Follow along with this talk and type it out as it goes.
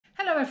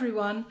Hello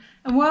everyone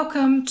and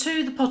welcome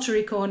to the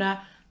Pottery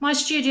Corner, my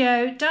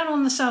studio down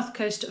on the south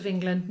coast of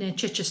England near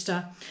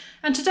Chichester.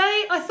 And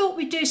today I thought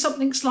we'd do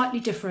something slightly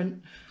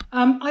different.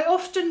 I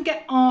often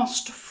get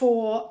asked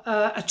for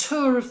a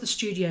tour of the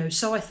studio,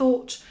 so I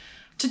thought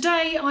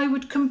today I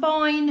would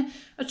combine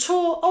a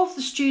tour of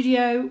the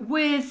studio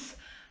with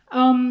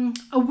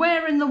a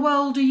where in the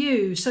world are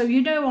you? So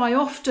you know I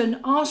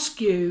often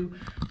ask you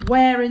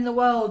where in the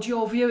world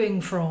you're viewing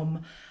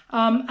from.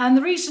 And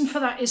the reason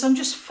for that is I'm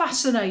just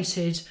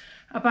fascinated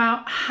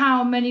about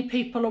how many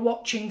people are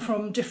watching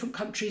from different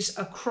countries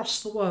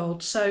across the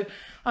world. So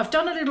I've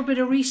done a little bit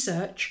of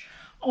research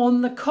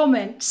on the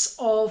comments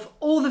of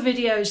all the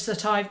videos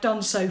that I've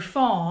done so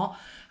far,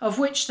 of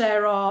which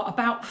there are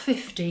about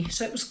 50.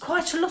 So it was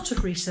quite a lot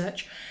of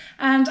research.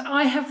 And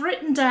I have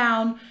written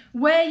down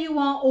where you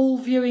are all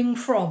viewing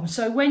from.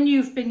 So when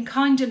you've been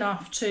kind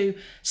enough to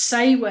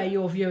say where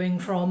you're viewing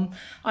from,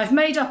 I've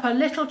made up a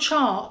little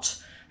chart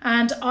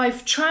and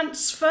I've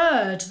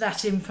transferred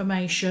that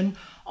information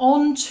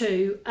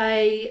onto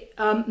a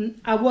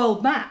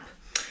world map.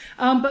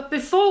 But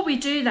before we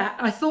do that,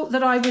 I thought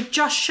that I would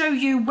just show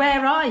you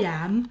where I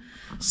am.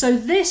 So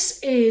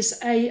this is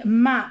a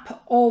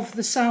map of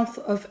the south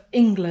of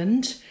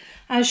England,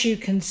 as you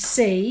can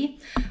see.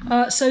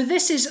 So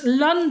this is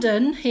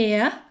London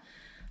here.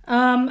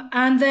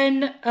 And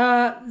then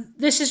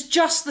this is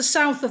just the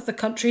south of the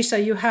country. So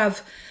you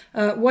have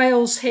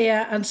Wales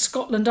here and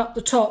Scotland up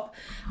the top.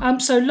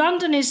 So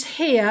London is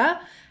here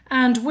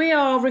and we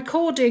are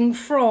recording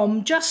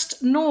from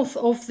just north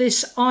of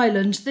this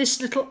island.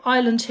 This little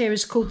island here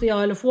is called the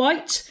Isle of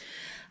Wight.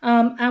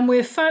 And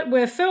we're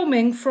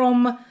filming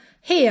from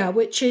here,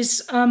 which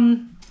is,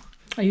 I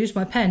use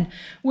my pen,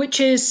 which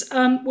is,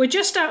 we're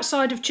just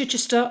outside of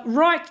Chichester,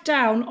 right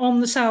down on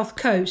the south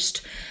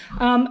coast.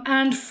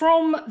 And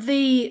from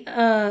the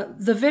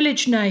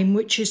village name,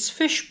 which is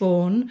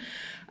Fishbourne,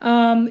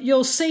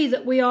 you'll see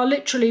that we are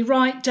literally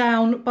right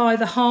down by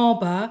the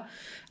harbour,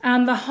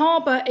 and the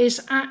harbour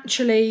is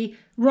actually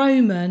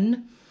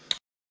Roman.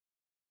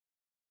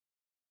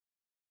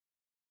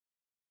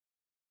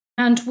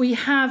 And we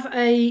have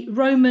a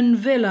Roman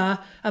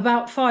villa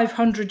about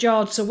 500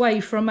 yards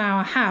away from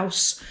our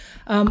house,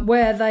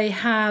 where they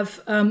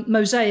have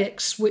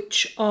mosaics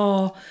which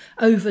are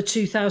over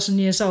 2,000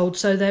 years old.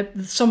 So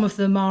some of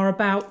them are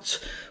about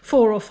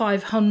 400 or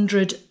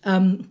 500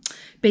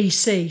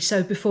 BC,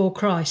 so before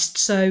Christ.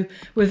 So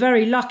we're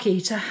very lucky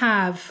to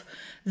have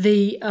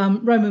the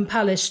Roman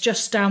palace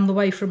just down the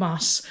way from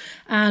us.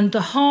 And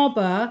the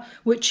harbour,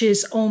 which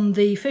is on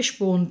the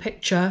Fishbourne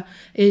picture,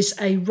 is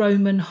a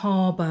Roman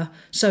harbour.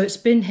 So it's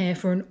been here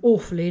for an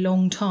awfully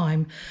long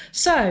time.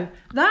 So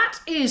that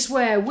is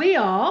where we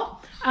are.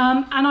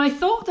 And I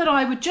thought that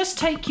I would just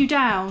take you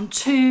down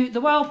to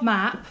the world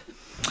map,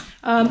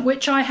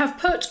 which I have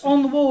put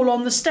on the wall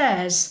on the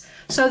stairs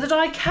so that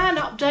I can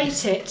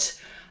update it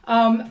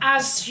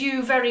as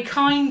you very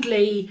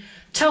kindly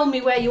tell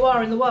me where you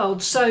are in the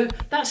world. So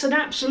that's an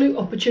absolute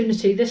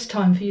opportunity this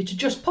time for you to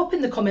just pop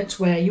in the comments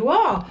where you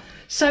are.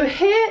 So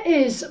here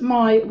is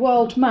my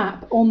world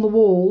map on the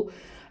wall,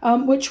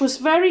 which was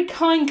very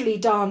kindly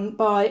done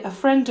by a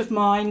friend of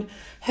mine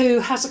who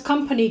has a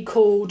company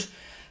called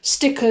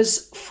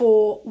Stickers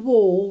for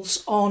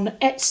Walls on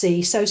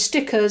Etsy. So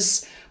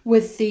stickers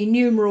with the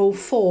numeral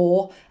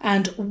 4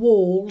 and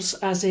walls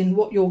as in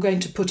what you're going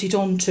to put it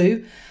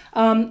onto.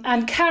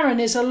 And Karen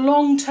is a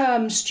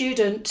long-term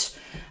student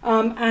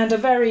and a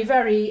very,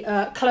 very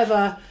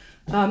clever,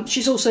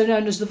 she's also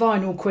known as the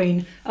vinyl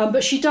queen,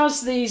 but she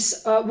does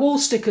these wall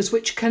stickers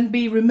which can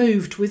be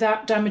removed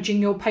without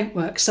damaging your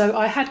paintwork. So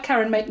I had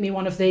Karen make me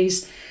one of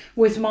these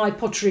with my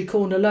Pottery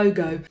Corner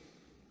logo.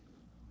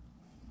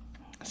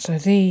 So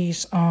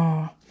these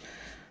are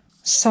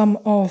some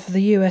of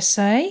the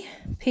USA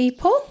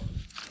people,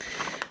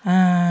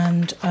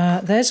 and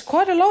there's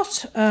quite a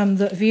lot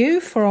that view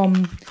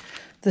from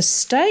the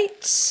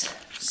States.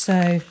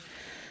 So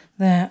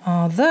there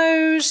are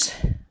those,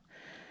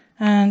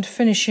 and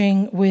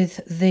finishing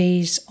with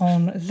these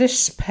on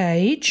this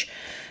page.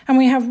 And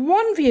we have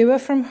one viewer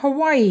from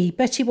Hawaii,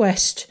 Betty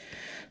West.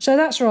 So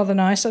that's rather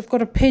nice. I've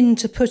got a pin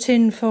to put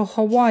in for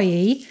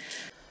Hawaii.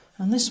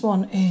 And this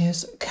one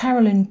is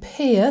Carolyn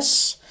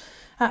Pierce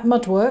at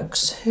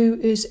Mudworks, who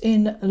is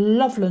in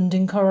Loveland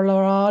in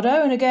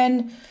Colorado. And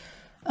again,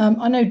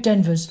 I know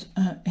Denver's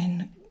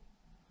in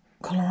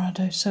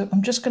Colorado, so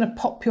I'm just going to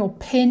pop your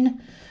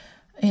pin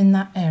in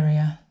that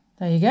area.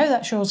 There you go,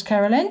 that's yours,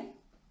 Carolyn.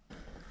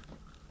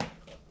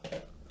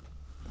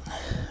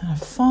 I have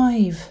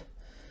 5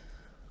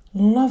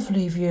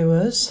 lovely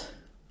viewers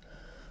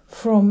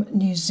from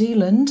New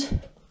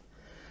Zealand.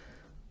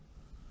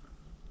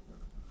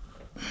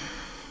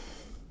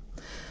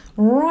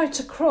 Right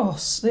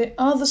across the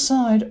other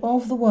side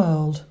of the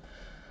world,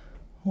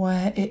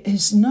 where it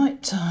is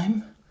night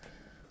time,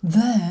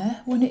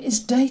 there when it is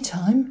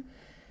daytime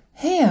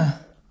here.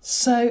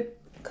 So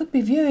could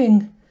be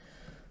viewing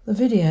the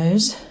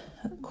videos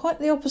at quite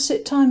the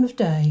opposite time of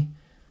day.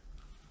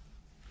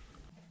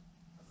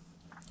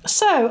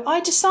 So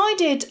I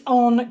decided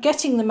on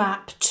getting the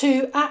map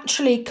to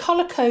actually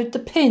colour code the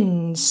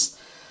pins.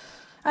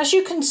 As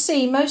you can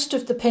see, most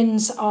of the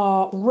pins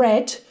are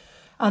red,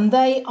 and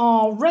they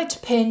are red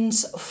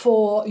pins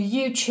for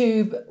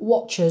YouTube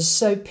watchers.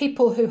 So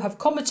people who have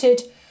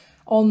commented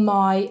on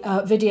my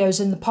videos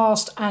in the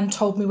past and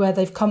told me where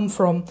they've come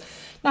from.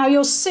 Now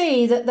you'll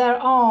see that there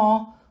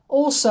are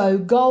also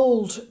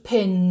gold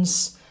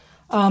pins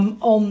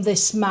on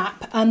this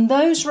map, and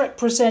those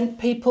represent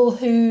people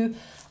who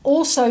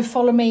also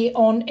follow me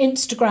on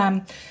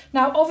Instagram.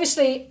 Now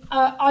obviously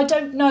I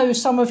don't know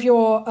some of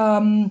your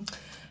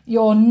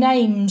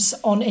names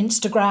on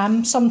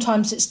Instagram.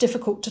 Sometimes it's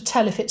difficult to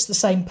tell if it's the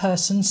same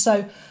person,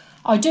 so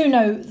I do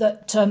know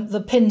that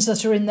the pins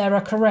that are in there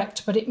are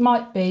correct, but it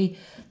might be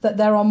that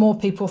there are more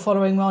people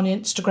following me on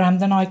Instagram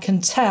than I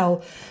can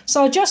tell.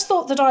 So I just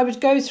thought that I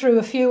would go through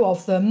a few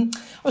of them. I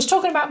was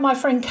talking about my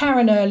friend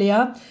Karen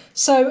earlier.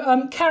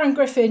 So Karen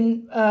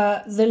Griffin,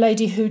 the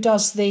lady who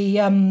does the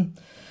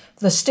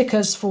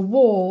stickers for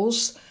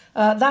walls,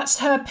 that's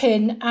her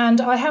pin,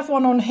 and I have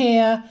one on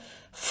here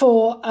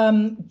for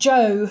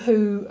Joe,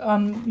 who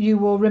you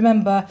will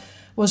remember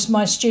was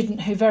my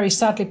student who very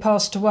sadly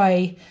passed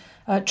away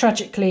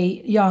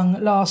tragically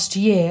young last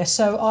year.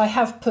 So I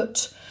have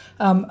put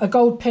a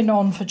gold pin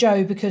on for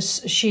Joe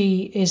because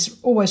she is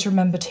always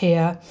remembered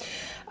here.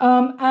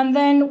 And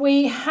then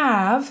we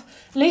have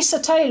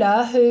Lisa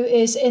Taylor, who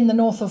is in the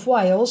north of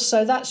Wales.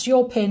 So that's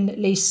your pin,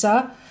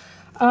 Lisa.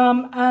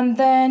 And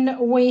then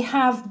we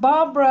have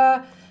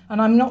Barbara,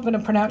 and I'm not going to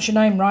pronounce your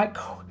name right,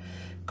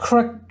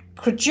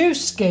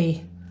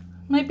 Krajewski.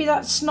 Maybe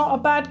that's not a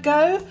bad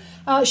go.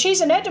 She's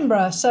in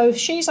Edinburgh, so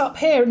she's up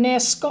here near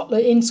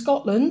Scotland, in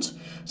Scotland.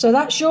 So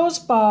that's yours,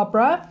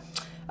 Barbara.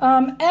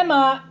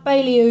 Emma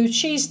Bailey,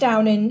 she's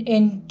down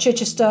in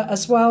Chichester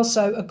as well,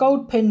 so a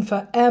gold pin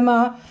for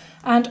Emma,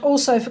 and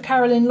also for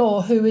Carolyn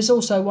Law, who is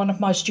also one of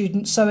my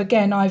students. So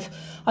again, I've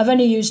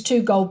only used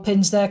 2 gold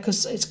pins there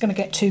because it's going to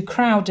get too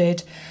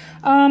crowded.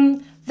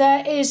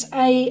 There is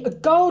a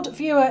gold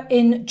viewer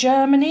in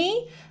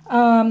Germany,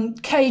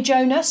 Kay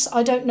Jonas.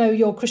 I don't know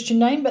your Christian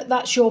name, but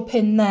that's your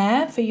pin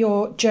there for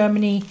your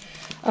Germany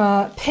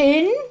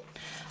pin.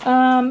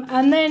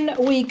 And then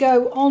we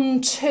go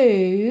on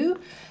to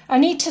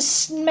Anita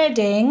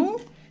Smeding.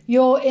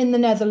 You're in the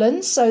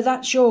Netherlands, so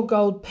that's your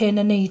gold pin,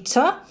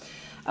 Anita.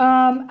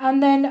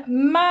 And then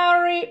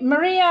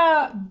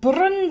Maria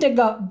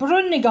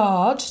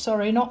Brunegard,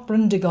 sorry, not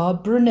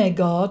Brunegard,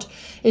 Brunegard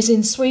is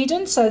in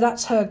Sweden, so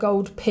that's her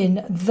gold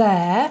pin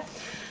there.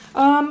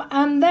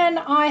 And then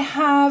I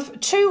have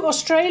 2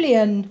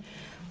 Australian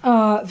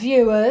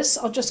viewers.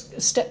 I'll just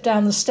step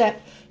down the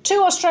step.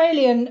 2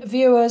 Australian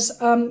viewers,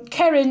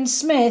 Kerin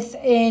Smith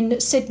in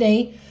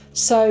Sydney,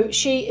 so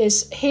she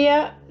is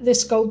here,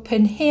 this gold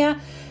pin here.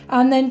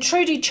 And then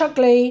Trudy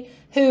Chugley,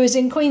 who is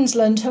in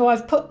Queensland, who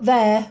I've put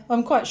there.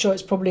 I'm quite sure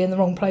it's probably in the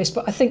wrong place,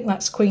 but I think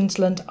that's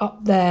Queensland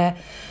up there.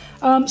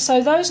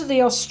 So those are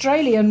the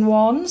Australian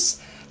ones.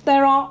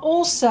 There are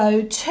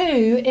also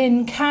 2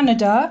 in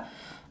Canada.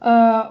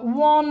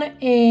 One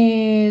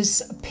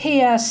is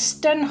Pia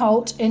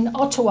Stenholt in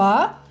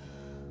Ottawa,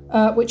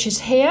 which is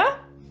here.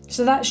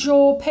 So that's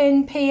your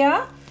pin,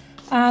 Pia.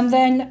 And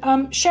then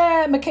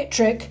Cher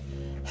McKittrick,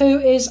 who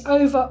is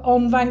over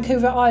on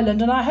Vancouver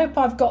Island. And I hope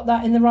I've got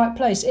that in the right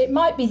place. It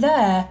might be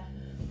there,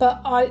 but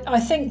I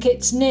think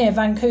it's near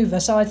Vancouver.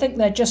 So I think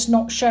they're just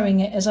not showing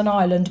it as an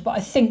island. But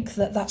I think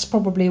that that's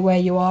probably where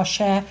you are,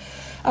 Cher.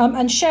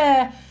 And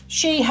Cher,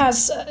 she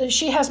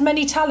has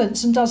many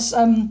talents and does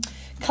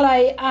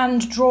clay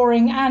and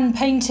drawing and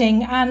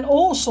painting and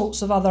all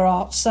sorts of other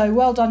arts. So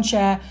well done,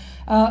 Cher.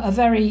 A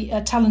very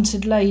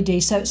talented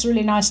lady, so it's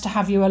really nice to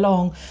have you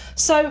along.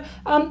 So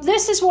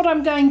this is what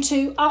I'm going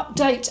to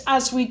update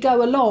as we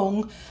go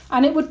along,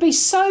 and it would be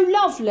so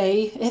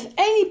lovely if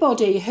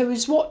anybody who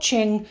is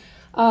watching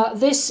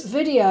this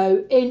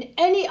video in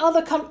any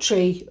other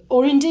country,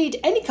 or indeed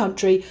any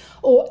country,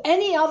 or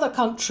any other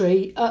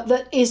country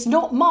that is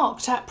not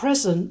marked at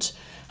present,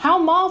 how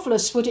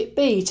marvellous would it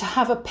be to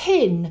have a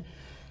pin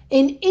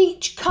in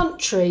each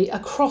country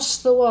across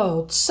the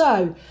world.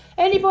 So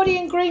anybody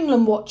in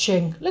Greenland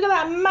watching, look at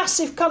that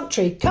massive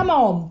country. Come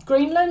on,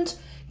 Greenland,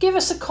 give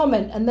us a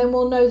comment and then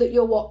we'll know that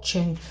you're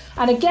watching.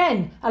 And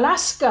again,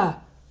 Alaska,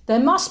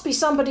 there must be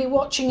somebody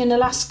watching in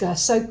Alaska.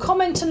 So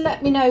comment and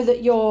let me know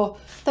that you're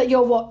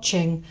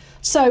watching.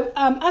 So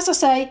as I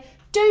say,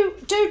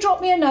 do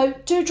drop me a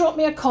note, do drop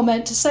me a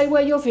comment to say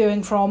where you're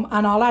viewing from,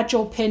 and I'll add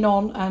your pin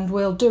on and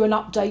we'll do an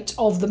update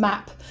of the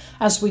map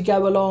as we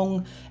go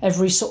along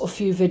every sort of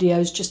few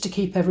videos, just to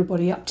keep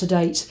everybody up to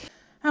date.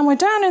 And we're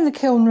down in the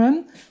kiln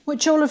room,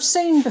 which you'll have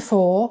seen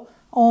before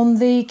on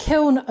the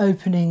kiln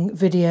opening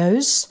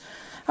videos.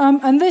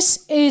 And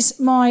this is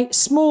my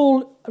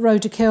small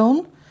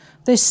Rhoda-Kiln.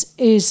 This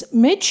is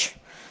Midge,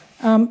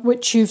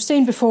 which you've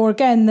seen before.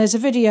 Again, there's a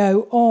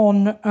video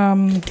on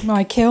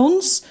my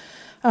kilns.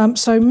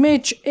 So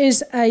Midge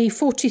is a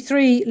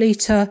 43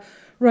 litre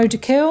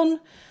Rhoda-Kiln.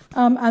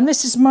 And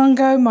this is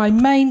Mungo, my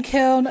main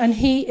kiln, and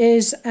he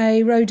is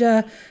a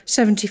Rhoda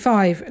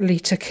 75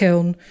 litre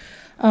kiln.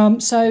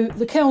 So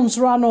the kilns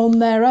run on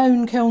their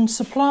own kiln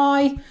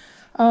supply.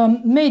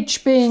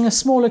 Midge, being a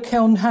smaller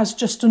kiln, has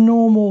just a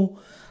normal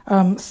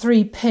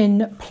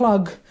 3-pin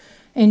plug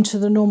into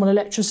the normal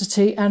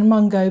electricity, and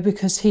Mungo,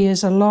 because he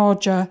is a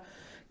larger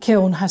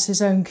kiln, has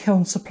his own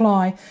kiln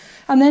supply.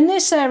 And then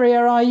this area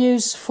I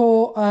use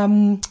for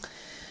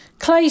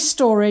clay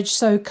storage,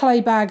 so clay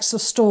bags are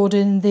stored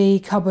in the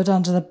cupboard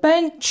under the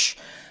bench.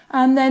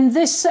 And then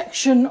this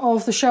section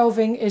of the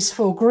shelving is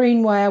for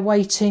greenware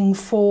waiting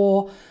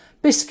for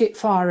biscuit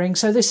firing.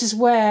 So this is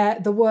where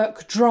the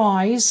work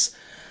dries,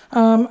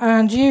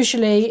 and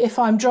usually if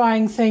I'm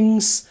drying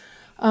things,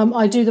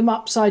 I do them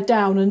upside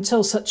down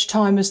until such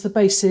time as the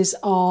bases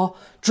are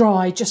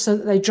dry, just so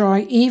that they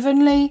dry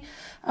evenly.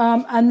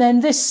 And then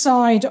this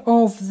side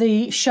of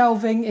the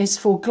shelving is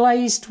for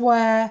glazed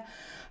ware.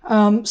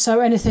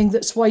 So anything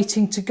that's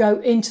waiting to go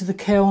into the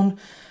kiln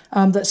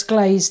that's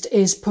glazed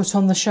is put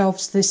on the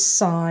shelves this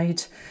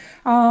side.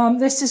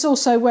 This is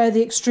also where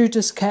the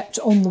extruder's kept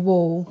on the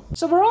wall.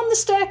 So we're on the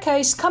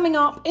staircase coming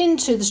up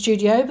into the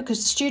studio, because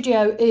the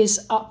studio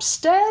is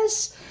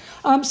upstairs.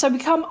 So we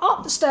come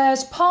up the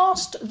stairs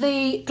past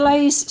the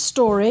glaze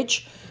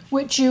storage,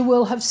 which you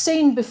will have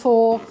seen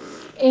before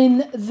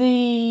in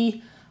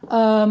the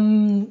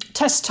glazed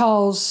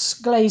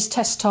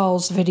test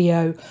tiles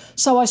video.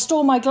 So I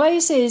store my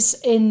glazes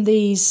in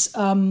these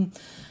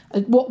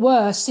what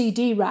were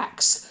CD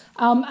racks,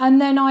 and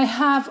then I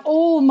have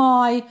all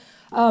my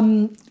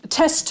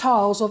test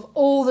tiles of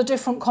all the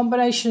different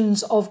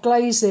combinations of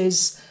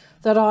glazes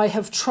that I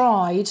have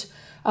tried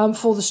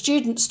for the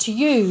students to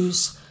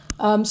use.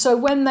 So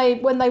when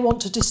they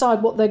want to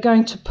decide what they're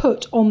going to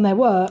put on their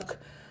work,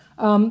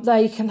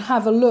 they can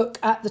have a look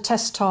at the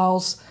test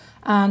tiles,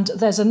 and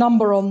there's a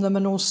number on them,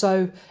 and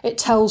also it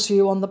tells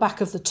you on the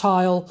back of the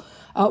tile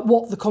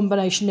what the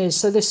combination is.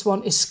 So this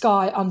one is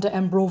Sky Under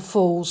Emerald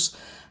Falls.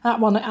 That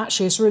one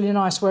actually is really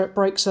nice, where it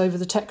breaks over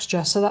the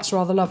texture, so that's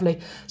rather lovely.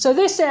 So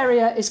this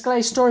area is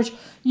glaze storage.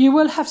 You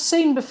will have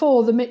seen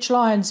before the Mitch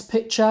Lyons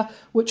picture,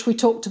 which we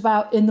talked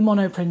about in the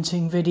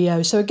monoprinting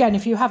video. So again,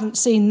 if you haven't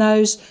seen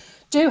those,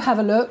 do have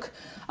a look.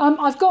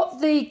 I've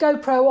got the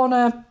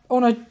GoPro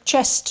on a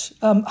chest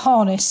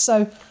harness,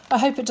 so I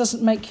hope it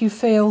doesn't make you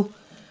feel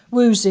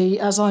woozy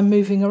as I'm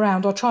moving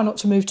around. I'll try not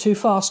to move too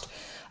fast.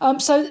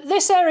 So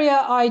this area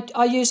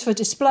I use for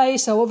display.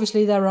 So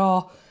obviously there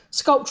are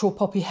sculptural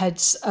poppy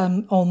heads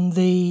on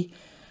the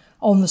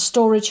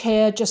storage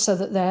here, just so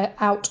that they're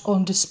out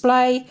on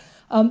display.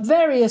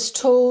 Various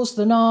tools,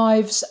 the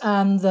knives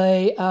and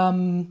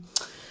the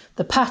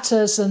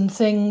patters and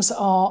things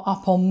are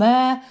up on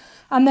there.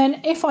 And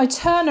then if I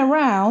turn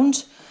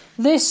around,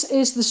 this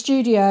is the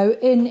studio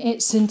in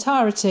its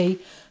entirety.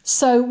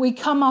 So we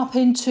come up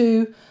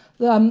into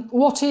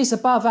what is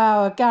above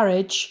our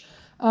garage,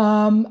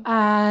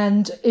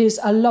 and is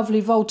a lovely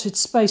vaulted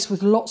space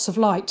with lots of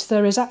light.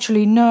 There is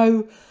actually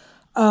no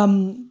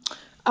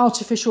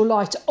artificial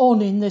light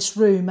on in this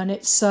room, and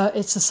it's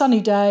a sunny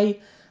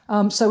day,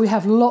 so we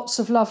have lots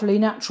of lovely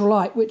natural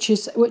light, which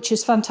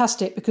is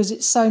fantastic, because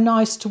it's so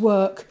nice to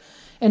work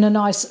in a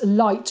nice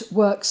light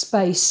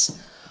workspace.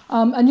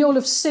 And you'll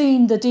have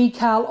seen the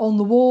decal on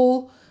the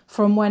wall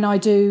from when I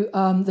do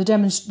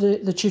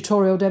the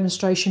tutorial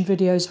demonstration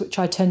videos, which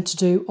I tend to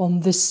do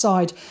on this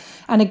side.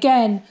 And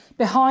again,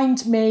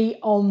 behind me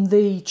on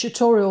the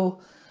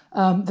tutorial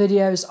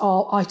videos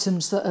are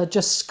items that are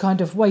just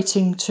kind of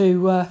waiting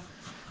to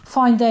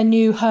find their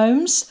new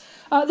homes.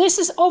 This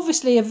is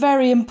obviously a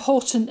very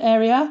important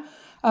area,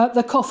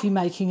 the coffee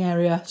making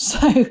area.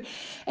 So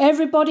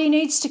everybody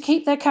needs to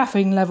keep their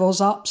caffeine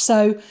levels up.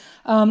 So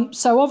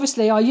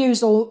obviously I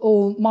use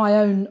all my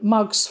own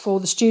mugs for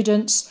the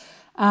students,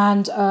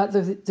 and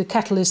the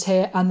kettle is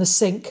here, and the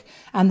sink,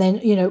 and then,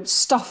 you know,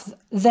 stuff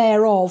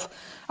thereof.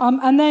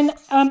 And then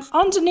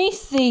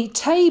underneath the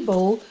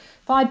table,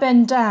 if I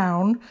bend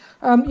down,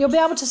 you'll be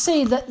able to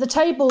see that the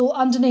table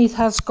underneath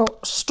has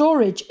got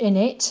storage in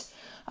it,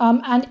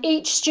 and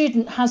each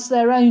student has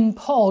their own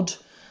pod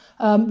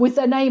with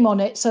their name on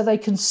it, so they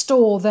can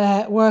store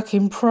their work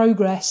in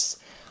progress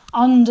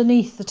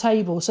underneath the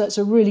table. So it's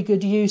a really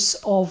good use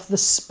of the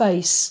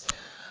space.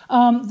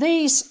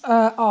 These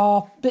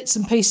are bits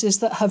and pieces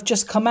that have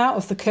just come out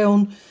of the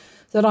kiln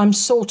that I'm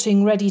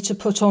sorting ready to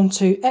put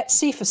onto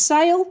Etsy for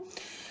sale.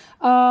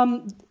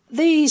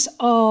 These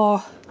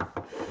are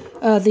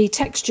the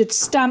textured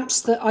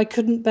stamps that I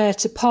couldn't bear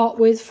to part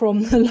with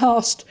from the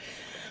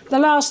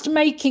last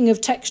making of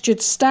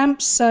textured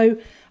stamps. So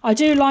I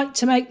do like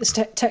to make the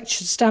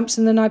textured stamps,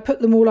 and then I put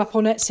them all up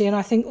on Etsy, and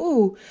I think,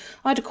 oh,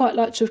 I'd quite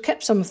like to have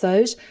kept some of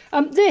those.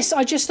 This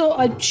I just thought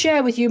I'd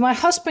share with you. My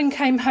husband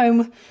came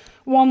home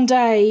one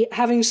day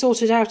having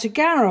sorted out a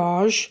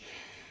garage,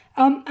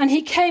 and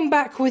he came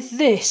back with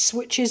this,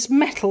 which is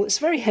metal. It's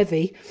very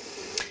heavy.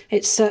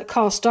 It's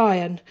cast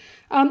iron.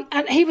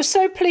 And he was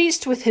so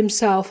pleased with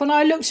himself, and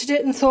I looked at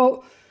it and thought,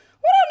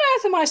 what on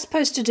earth am I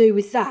supposed to do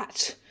with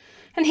that?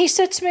 And he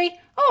said to me,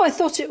 oh, I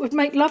thought it would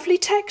make lovely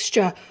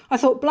texture. I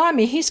thought,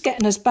 blimey, he's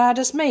getting as bad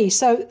as me.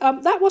 So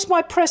that was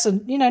my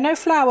present. You know, no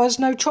flowers,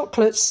 no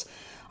chocolates.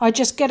 I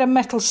just get a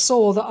metal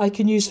saw that I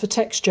can use for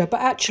texture.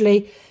 But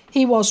actually,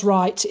 he was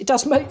right. It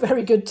does make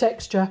very good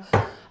texture.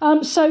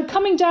 So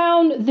coming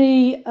down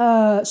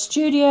the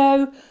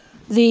studio,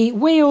 the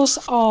wheels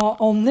are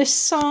on this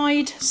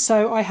side.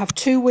 So I have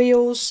 2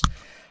 wheels.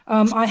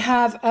 I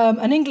have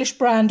an English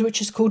brand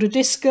which is called a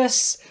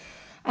discus.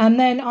 And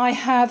then I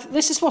have,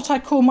 this is what I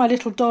call my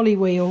little dolly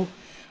wheel.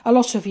 A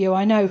lot of you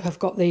I know have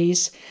got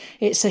these.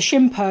 It's a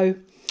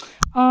Shimpo.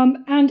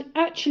 And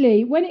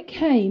actually, when it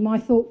came, I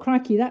thought,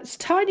 crikey, that's a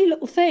tiny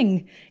little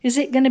thing. Is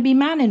it going to be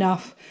man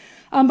enough?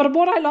 But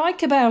what I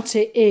like about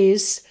it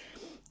is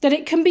that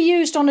it can be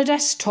used on a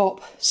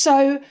desktop.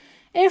 So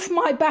if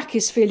my back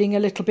is feeling a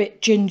little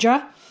bit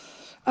ginger,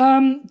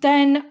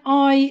 then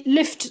I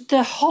lift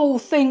the whole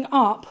thing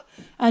up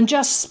and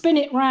just spin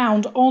it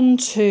round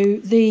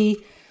onto the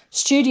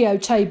studio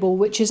table,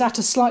 which is at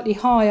a slightly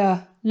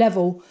higher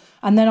level,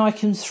 and then I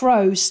can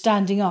throw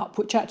standing up,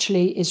 which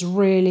actually is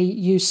really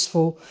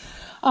useful.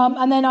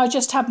 And then I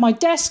just have my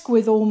desk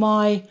with all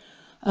my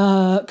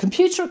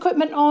computer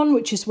equipment on,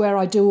 which is where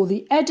I do all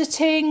the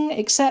editing,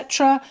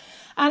 etc.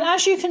 And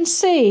as you can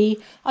see,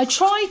 I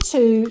try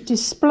to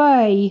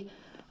display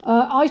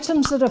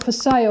items that are for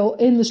sale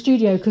in the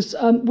studio, because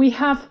we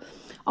have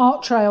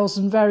art trails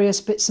and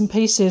various bits and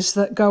pieces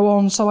that go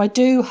on. So I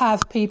do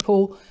have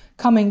people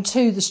coming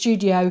to the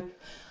studio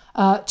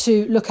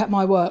to look at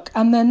my work.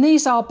 And then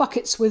these are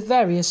buckets with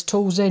various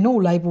tools in,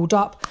 all labelled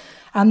up.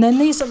 And then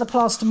these are the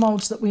plaster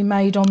moulds that we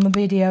made on the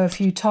video a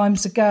few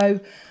times ago.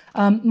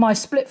 My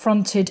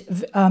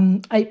split-fronted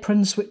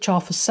aprons, which are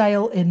for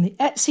sale in the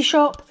Etsy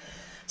shop.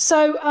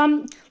 So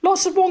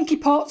lots of wonky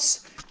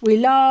pots. We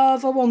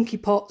love a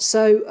wonky pot.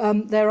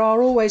 So there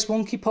are always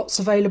wonky pots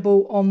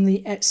available on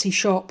the Etsy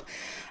shop.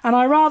 And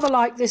I rather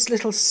like this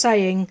little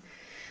saying,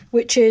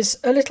 which is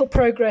a little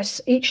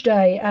progress each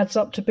day adds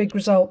up to big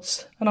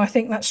results. And I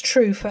think that's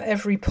true for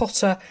every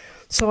potter.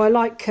 So I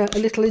like a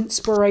little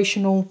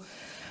inspirational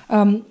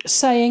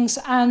sayings.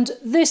 And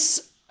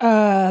this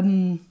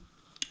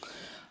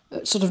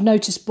sort of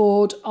notice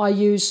board I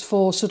use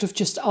for sort of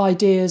just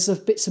ideas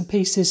of bits and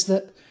pieces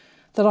that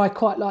I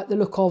quite like the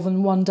look of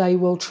and one day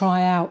will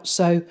try out.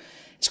 So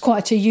it's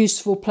quite a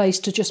useful place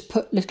to just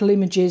put little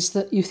images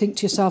that you think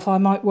to yourself, I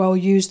might well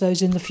use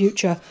those in the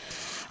future.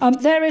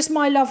 There is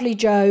my lovely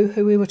Jo,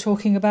 who we were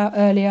talking about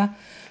earlier.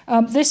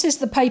 This is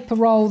the paper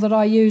roll that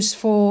I use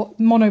for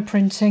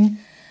monoprinting.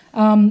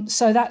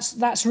 So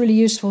that's really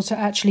useful to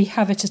actually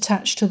have it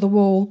attached to the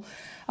wall.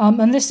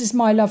 And this is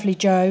my lovely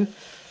Jo.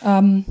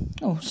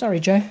 Oh, sorry,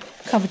 Jo,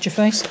 covered your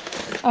face.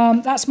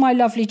 That's my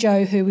lovely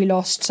Jo, who we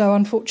lost. So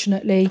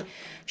unfortunately,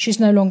 she's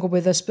no longer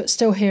with us, but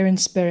still here in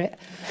spirit.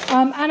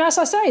 And as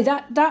I say,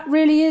 that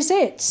really is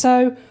it.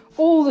 So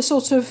all the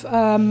sort of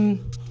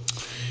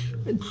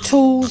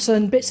tools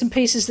and bits and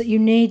pieces that you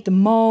need, the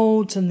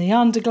moulds and the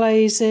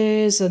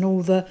underglazes and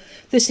all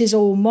this is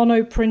all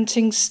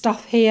monoprinting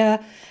stuff here.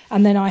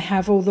 And then I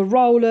have all the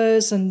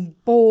rollers and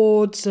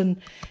boards and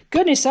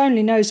goodness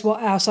only knows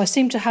what else. I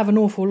seem to have an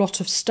awful lot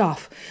of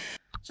stuff.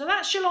 So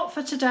that's your lot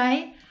for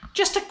today.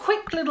 Just a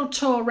quick little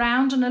tour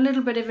around and a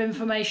little bit of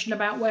information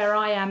about where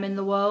I am in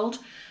the world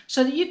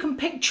so that you can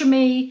picture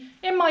me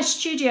in my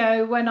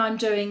studio when I'm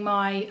doing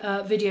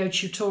my video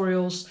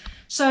tutorials.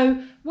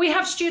 So we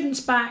have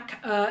students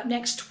back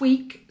next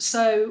week,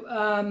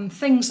 so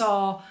things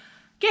are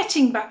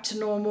getting back to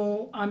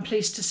normal, I'm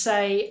pleased to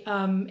say,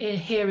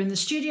 here in the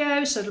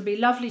studio. So it'll be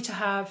lovely to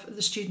have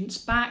the students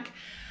back.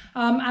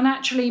 And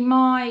actually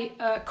my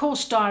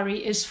course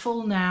diary is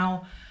full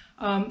now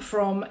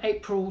from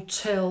April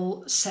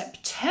till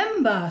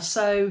September.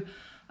 So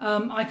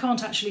I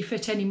can't actually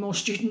fit any more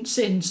students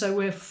in. So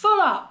we're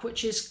full up,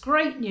 which is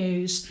great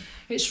news.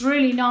 It's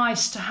really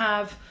nice to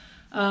have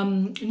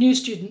new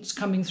students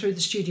coming through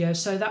the studio,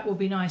 so that will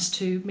be nice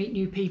to meet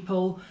new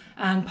people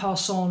and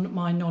pass on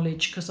my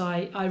knowledge, because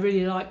I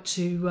really like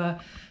to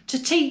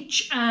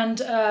teach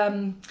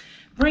and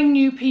bring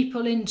new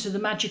people into the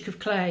magic of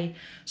clay.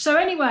 So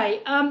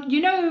anyway, you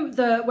know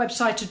the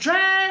website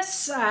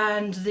address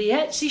and the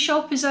Etsy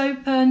shop is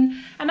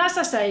open, and as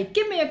I say,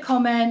 give me a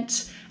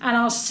comment and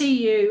I'll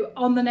see you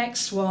on the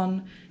next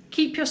one.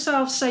 Keep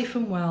yourself safe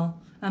and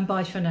well, and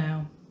bye for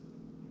now.